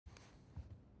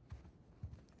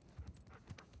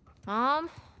Mom?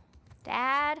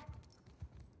 Dad?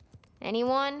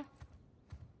 Anyone?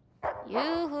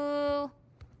 Yoo-hoo!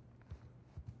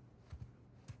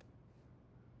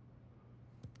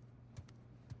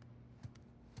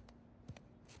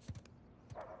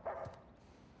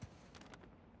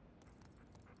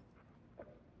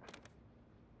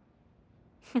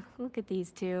 Look at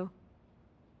these two.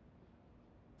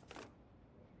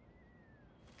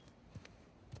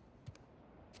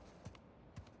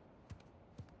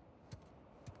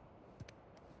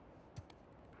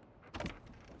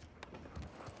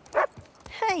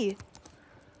 Hey!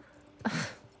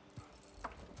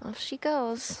 Off she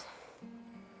goes.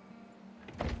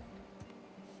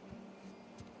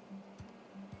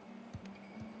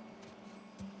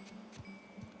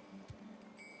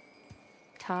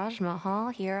 Taj Mahal,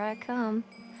 here I come.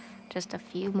 Just a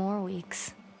few more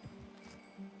weeks.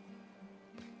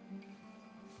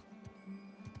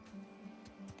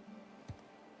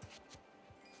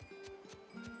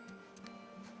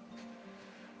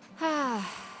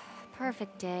 Ah,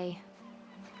 perfect day.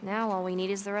 Now all we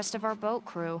need is the rest of our boat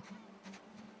crew.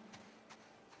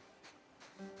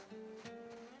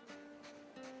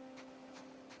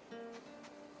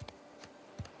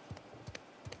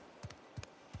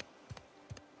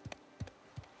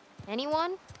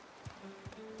 Anyone?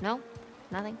 No?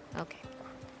 Nothing? Okay.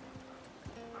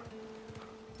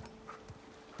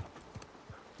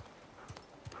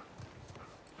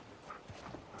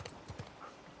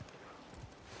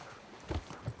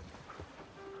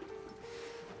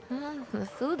 The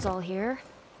food's all here.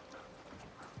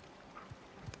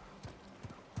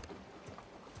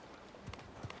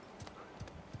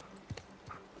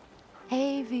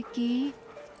 Hey, Vicky.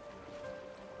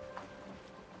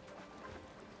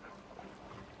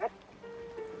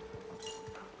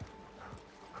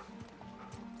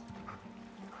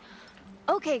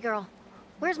 Okay, girl.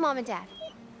 Where's Mom and Dad?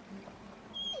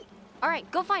 All right,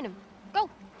 go find them. Go!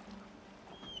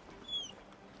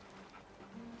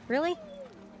 Really?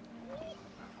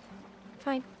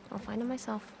 Fine, I'll find them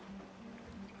myself.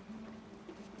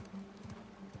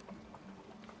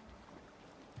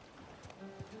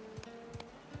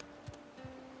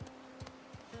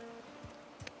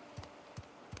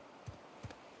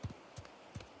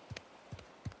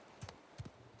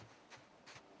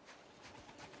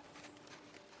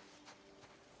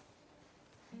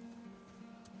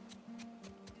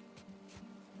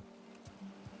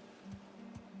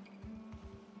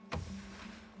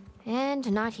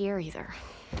 And not here either.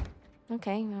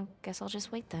 Okay, I guess I'll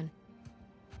just wait then.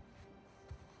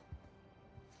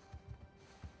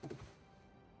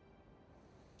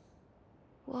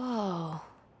 Whoa.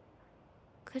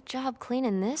 Good job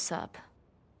cleaning this up.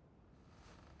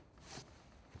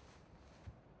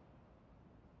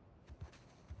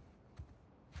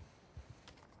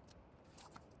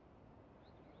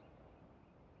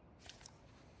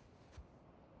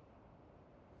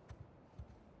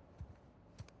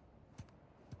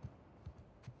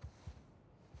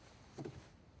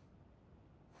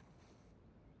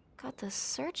 Got the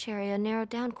search area narrowed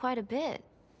down quite a bit.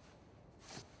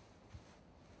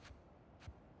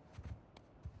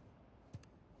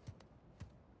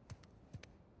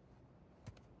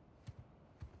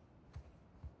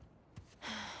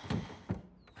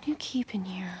 What do you keep in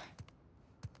here?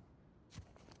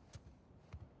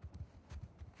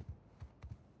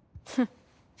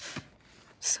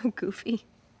 So goofy.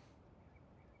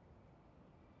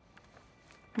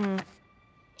 He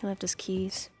left his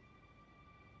keys.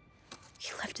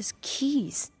 He left his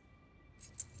keys.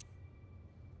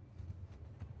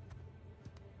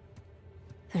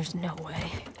 There's no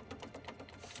way.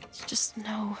 There's just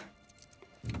no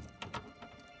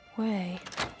way.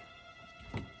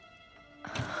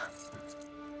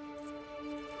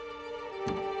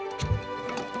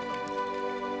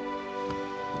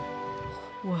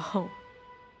 Whoa.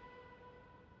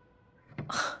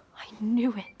 I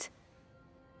knew it.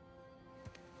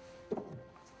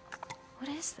 What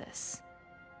is this?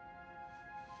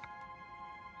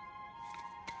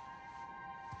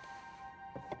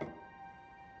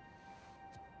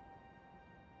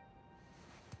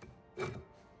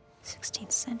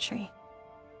 '16th century.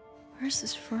 Where's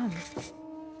this from?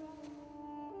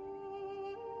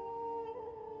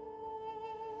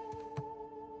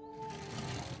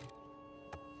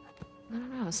 I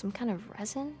don't know, some kind of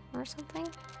resin or something?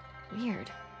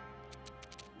 Weird.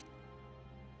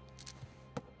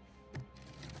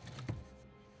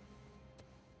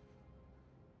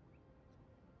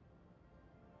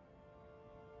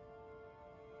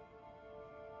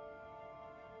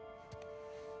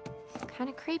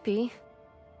 Kinda creepy.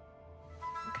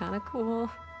 Kinda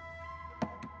cool.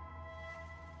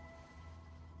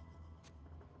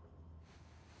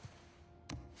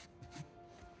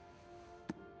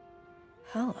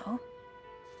 Hello.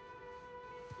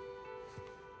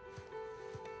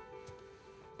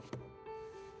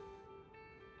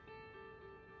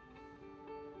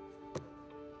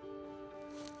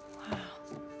 Wow.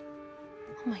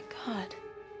 Oh my god.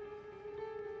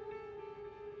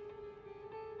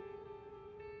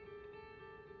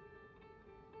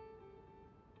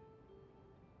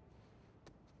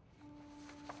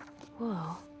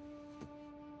 Whoa.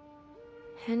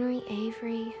 Henry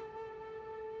Avery.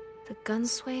 The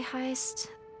Gunsway heist.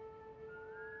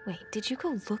 Wait, did you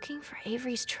go looking for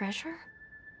Avery's treasure?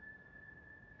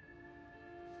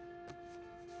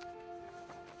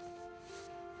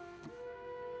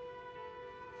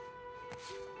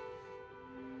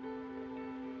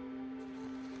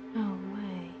 No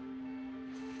way.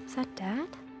 Is that Dad?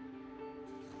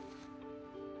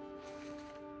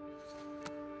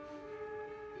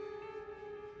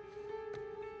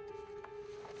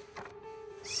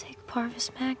 Sig Parvis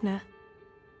Magna.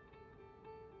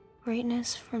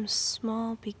 Greatness from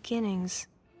small beginnings.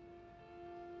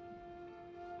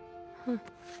 Huh.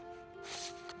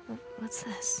 What's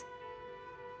this?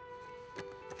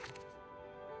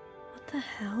 What the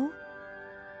hell?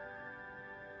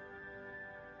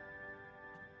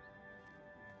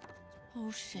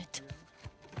 Oh shit.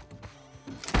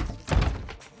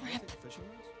 Crap.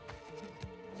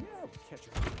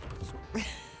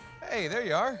 Hey, there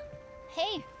you are.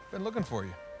 Hey. Been looking for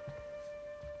you.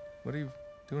 What are you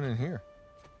doing in here?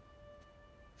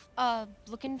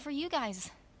 Looking for you guys.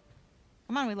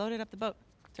 Come on, we loaded up the boat.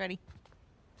 It's ready.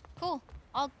 Cool.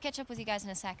 I'll catch up with you guys in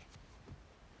a sec.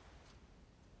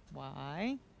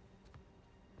 Why?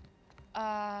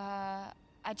 I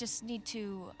just need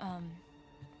to,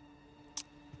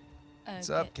 What's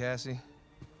up, Cassie?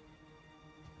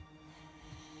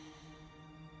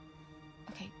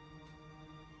 Okay.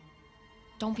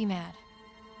 Don't be mad.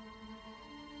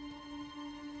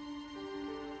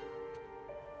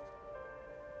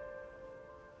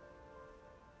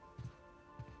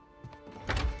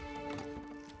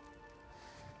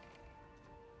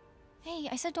 Hey,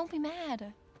 I said don't be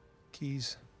mad.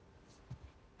 Keys.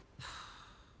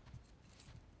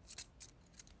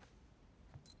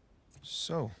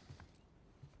 So,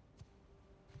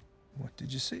 what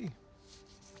did you see?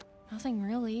 Nothing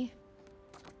really.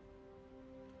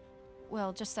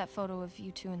 Well, just that photo of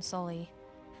you two and Sully.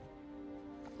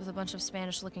 With a bunch of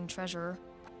Spanish-looking treasure.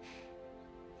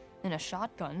 And a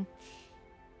shotgun.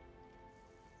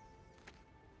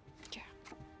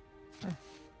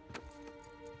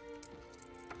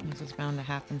 This was bound to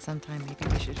happen sometime.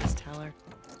 Maybe we should just tell her.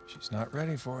 She's not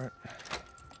ready for it.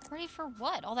 Ready for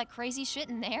what? All that crazy shit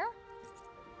in there?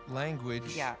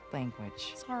 Language. Yeah,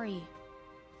 language. Sorry.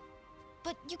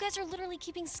 But you guys are literally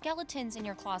keeping skeletons in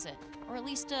your closet. Or at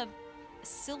least a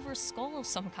silver skull of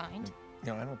some kind.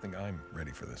 You know, I don't think I'm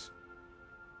ready for this.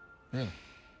 Really?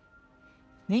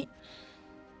 Nate,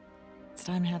 it's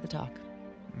time to have the talk.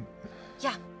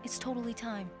 Yeah, it's totally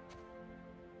time.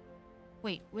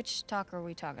 Wait, which talk are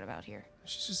we talking about here?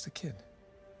 She's just a kid.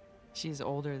 She's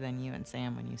older than you and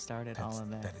Sam when you started all of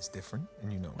this. That is different,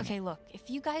 and you know it. Okay, look, if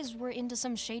you guys were into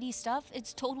some shady stuff,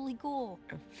 it's totally cool.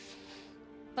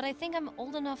 But I think I'm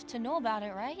old enough to know about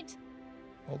it, right?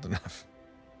 Old enough.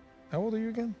 How old are you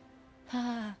again?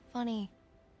 Haha, funny.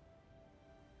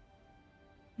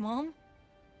 Mom?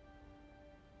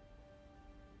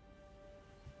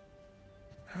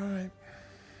 All right.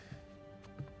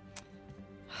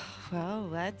 Well,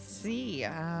 let's see.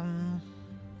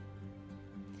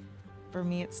 For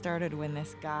me, it started when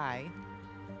this guy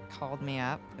called me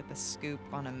up with a scoop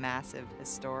on a massive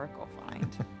historical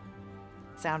find.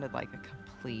 It sounded like a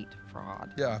complete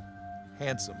fraud. Yeah,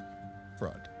 handsome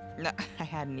fraud. No, I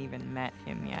hadn't even met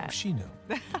him yet. She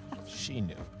knew. She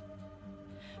knew.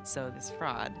 So this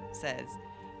fraud says,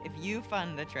 if you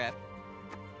fund the trip,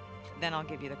 then I'll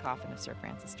give you the coffin of Sir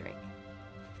Francis Drake.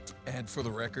 And for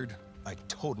the record, I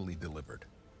totally delivered.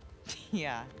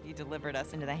 Yeah, you delivered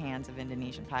us into the hands of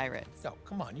Indonesian pirates. Oh,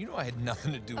 come on. You know I had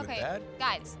nothing to do with that.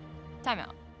 Guys, time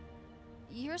out.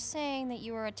 You're saying that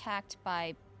you were attacked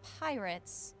by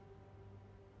pirates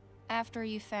after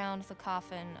you found the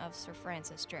coffin of Sir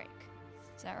Francis Drake.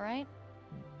 Is that right?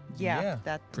 Yeah,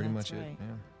 that's pretty much right. it.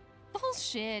 Yeah.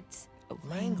 Bullshit.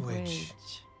 Language.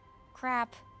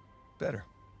 Crap. Better.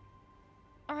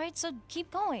 All right, so keep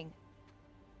going.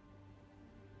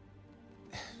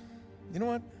 You know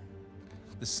what?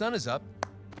 The sun is up,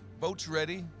 boat's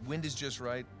ready, wind is just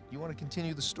right. You want to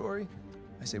continue the story?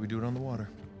 I say we do it on the water.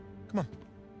 Come on.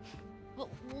 Well,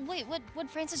 wait, what'd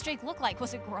Francis Drake look like?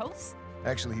 Was it gross?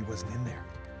 Actually, he wasn't in there.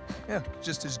 Yeah,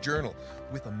 just his journal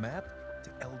with a map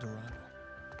to El Dorado.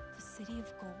 The city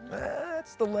of gold?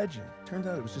 That's the legend. Turns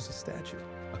out it was just a statue.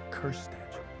 A cursed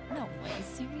statue. No way,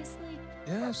 seriously?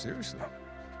 Yeah, seriously.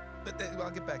 But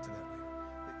I'll get back to that later.